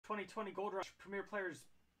2020 Gold Rush Premier Players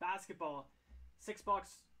Basketball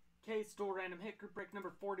 6-box case dual random hit group break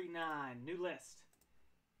number 49. New list.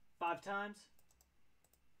 5 times.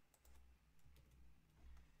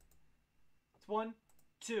 It's 1,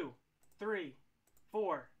 2, 3,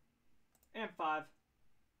 4, and 5.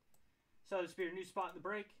 So this will be your new spot in the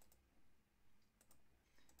break.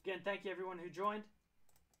 Again, thank you everyone who joined.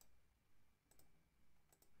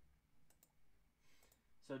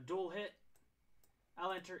 So dual hit.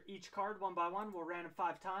 I'll enter each card one by one. We'll random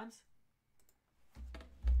 5 times.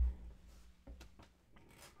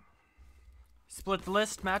 Split the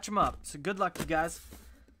list, match them up. So good luck, you guys.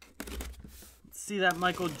 Let's see that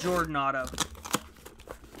Michael Jordan auto.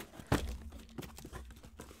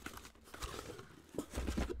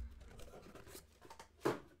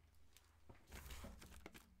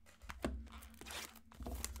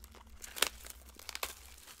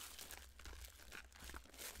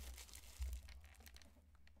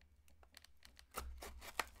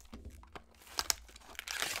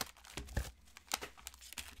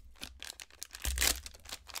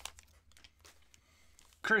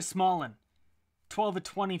 Chris Smallin, 12 of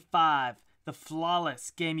 25, the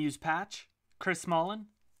flawless game use patch. Chris Smallin.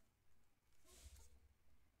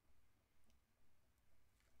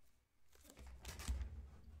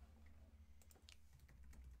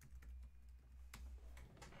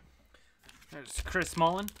 There's Chris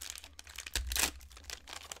Smallin.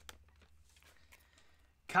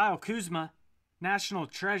 Kyle Kuzma, National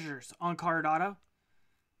Treasures on card auto.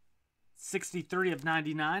 63 of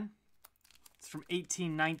 99. It's from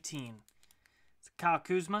 1819. It's Kyle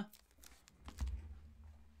Kuzma.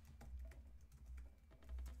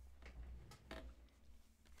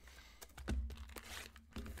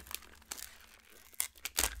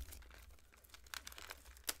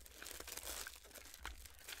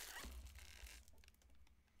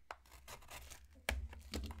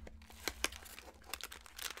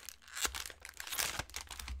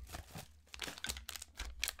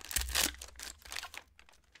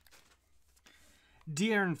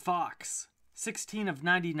 De'Aaron Fox, 16 of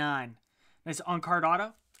 99. Nice on-card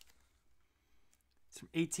auto. It's from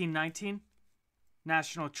 1819.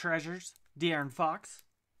 National Treasures, De'Aaron Fox.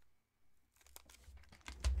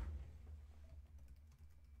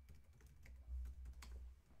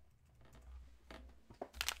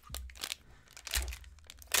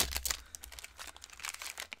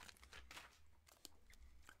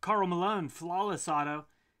 Karl Malone, flawless auto.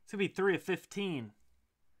 It's going to be 3 of 15.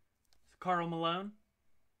 So Karl Malone.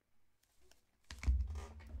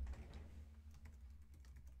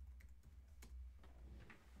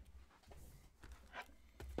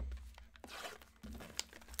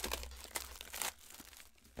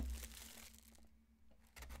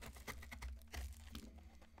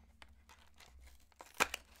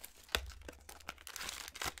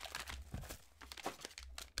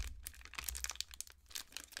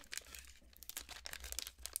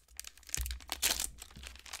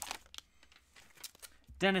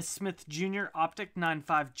 Dennis Smith Jr. Optic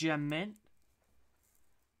 9.5 Gem Mint.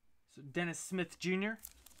 So Dennis Smith Jr.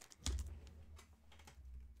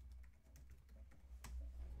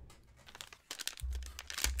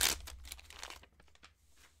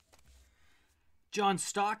 John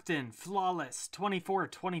Stockton, flawless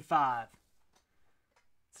 24/25.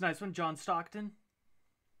 It's a nice one, John Stockton.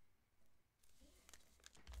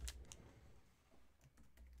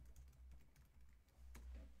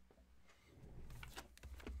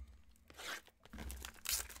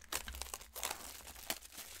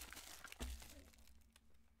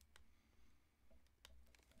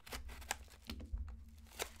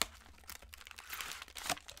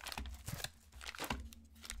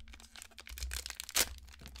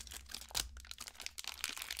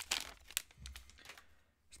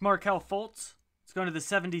 Markelle Fultz. It's going to the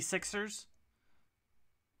 76ers.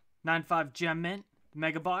 9.5 Gem Mint.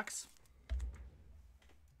 Mega Box.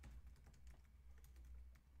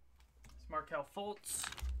 It's Markelle Fultz.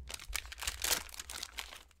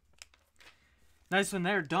 Nice one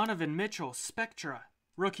there. Donovan Mitchell. Spectra.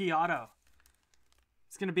 Rookie auto.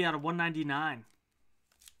 It's going to be out of 199.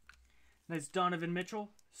 Nice Donovan Mitchell.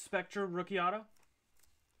 Spectra. Rookie auto.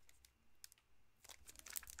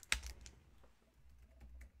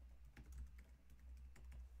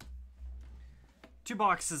 Two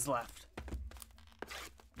boxes left.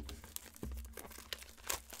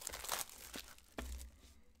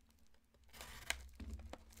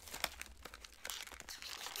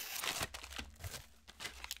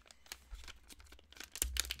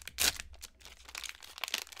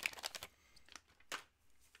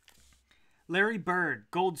 Larry Bird,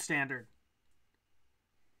 Gold Standard.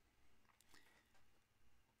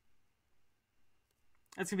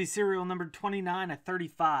 That's going to be serial number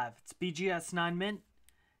 29/35. It's BGS 9 mint,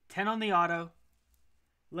 10 on the auto.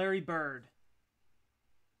 Larry Bird.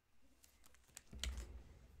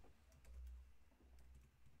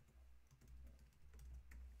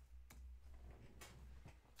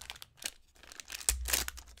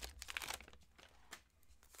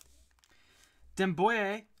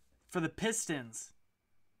 Demboye for the Pistons.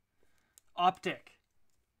 Optic.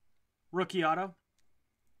 Rookie auto.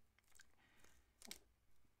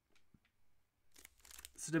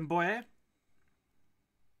 So Demboye.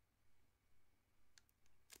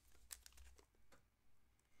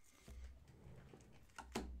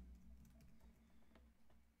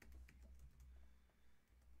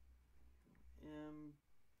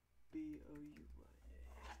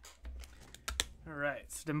 All right,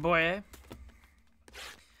 so Demboye.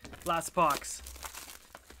 Last box.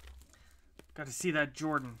 Got to see that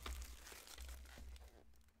Jordan.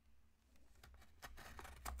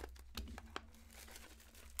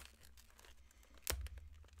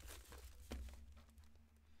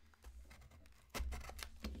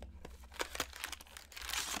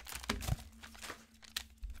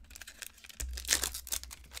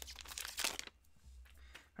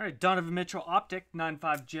 All right, Donovan Mitchell Optic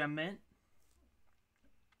 9.5 Gem Mint.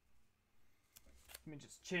 Let me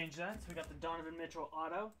just change that. So we got the Donovan Mitchell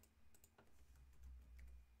Auto.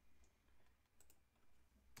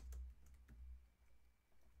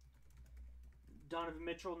 Donovan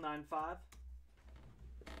Mitchell 9.5.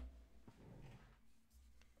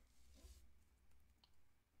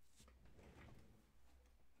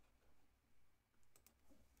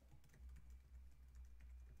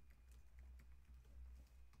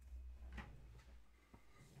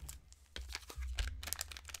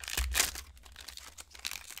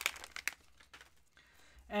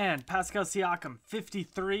 And Pascal Siakam,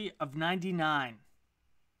 53/99.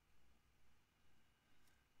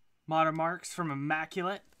 Modern marks from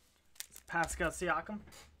Immaculate. It's Pascal Siakam.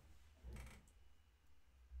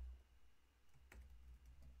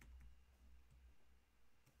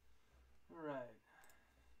 All right.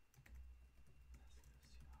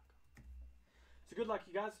 So good luck,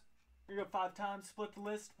 you guys. We're going to go 5 times, split the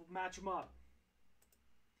list, we'll match them up.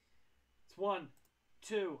 It's 1,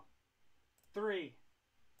 2, 3,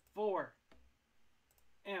 4,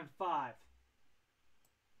 and 5.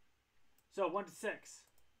 So 1 to 6.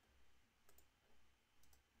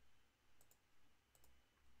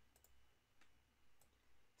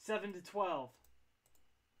 7 to 12.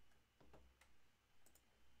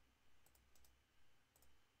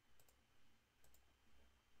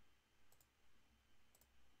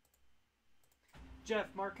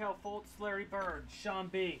 'Jeff, Markelle Fultz, Larry Bird, Sean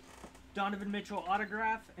B, Donovan Mitchell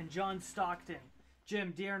autograph, and John Stockton.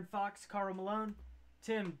 Jim, De'Aaron Fox, Karl Malone.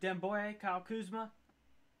 Tim, Demboye, Kyle Kuzma.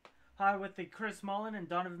 Hi with the Chris Mullin and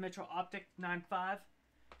Donovan Mitchell Optic 9.5.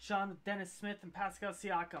 Sean with Dennis Smith and Pascal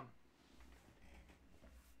Siakam.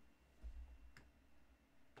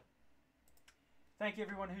 Thank you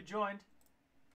everyone who joined.